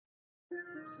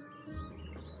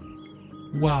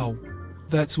Wow.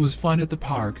 That was fun at the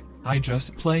park. I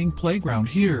just playing playground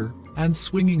here, and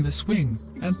swinging the swing,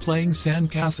 and playing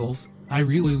sand castles. I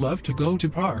really love to go to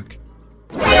park.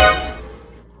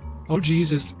 Oh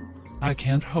Jesus. I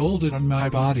can't hold it on my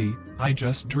body. I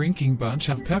just drinking bunch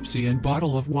of Pepsi and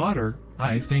bottle of water.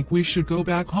 I think we should go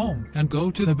back home and go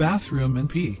to the bathroom and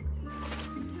pee.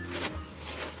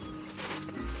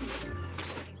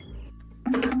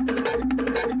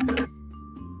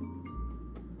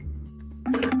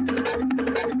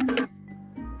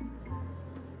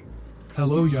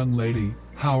 Hello young lady,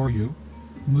 how are you?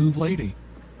 Move lady.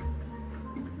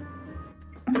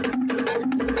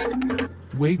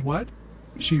 Wait, what?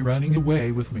 She running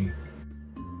away with me.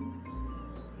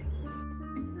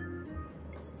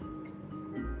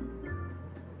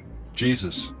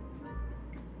 Jesus.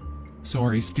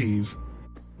 Sorry, Steve.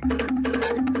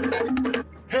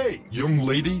 Hey, young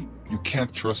lady, you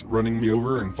can't trust running me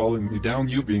over and following me down,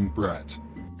 you being brat.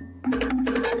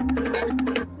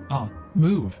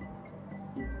 Move.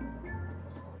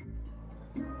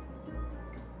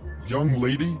 Young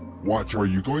lady, watch, where are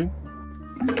you going?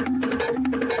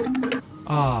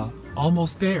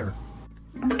 Almost there.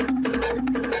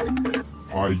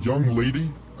 Hi, young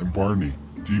lady, I'm Barney.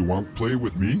 Do you want to play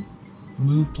with me?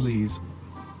 Move please.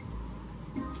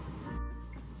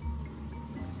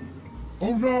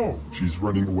 Oh no, she's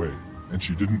running away, and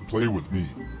she didn't play with me.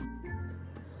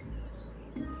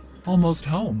 Almost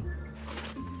home.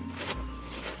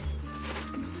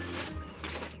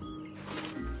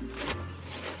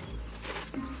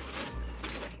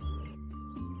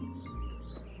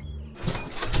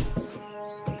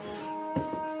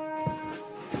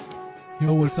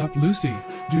 Yo, what's up, Lucy?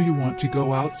 Do you want to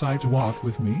go outside to walk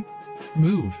with me?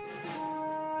 Move.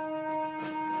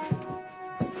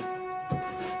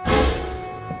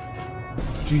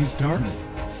 Geez darn it.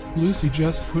 Lucy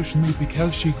just pushed me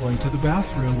because she going to the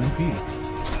bathroom and pee.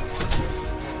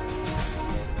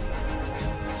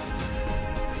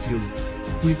 Phew.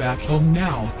 We back home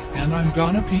now, and I'm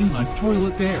gonna pee in my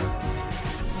toilet there.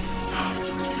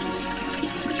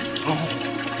 Oh.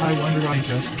 I wonder I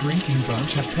just drinking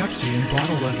bunch of Pepsi and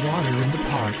bottle of water in the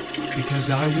park,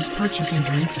 because I was purchasing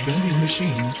drinks vending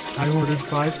machine. I ordered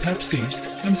 5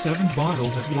 Pepsis and 7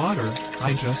 bottles of water.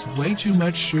 I just way too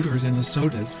much sugars in the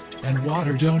sodas, and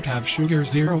water don't have sugar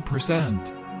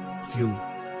 0%. Phew.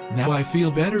 Now I feel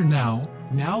better now.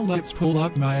 Now let's pull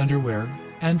up my underwear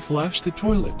and flush the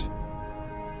toilet.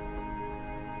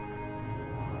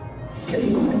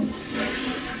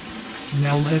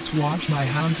 Now let's wash my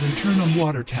hands and turn on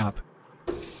water tap.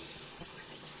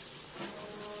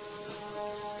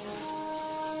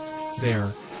 There.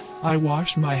 I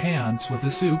washed my hands with the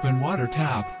soup and water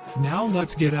tap. Now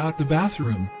let's get out the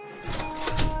bathroom.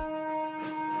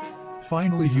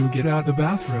 Finally you get out the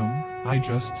bathroom. I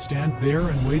just stand there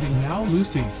and waiting now,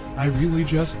 Lucy. I really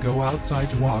just go outside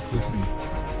to walk with me.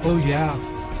 Oh yeah.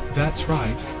 That's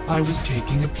right. I was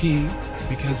taking a pee,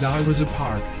 because I was a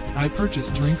park. I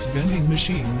purchased drinks vending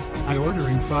machine. I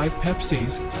ordering 5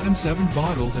 Pepsis and 7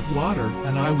 bottles of water,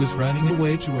 and I was running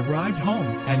away to arrive home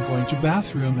and going to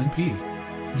bathroom and pee.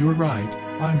 You're right.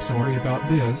 I'm sorry about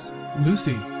this.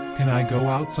 Lucy, can I go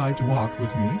outside to walk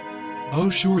with me? Oh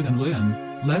sure then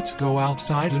Lynn, let's go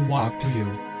outside and walk to you.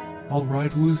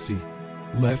 Alright Lucy.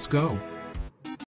 Let's go.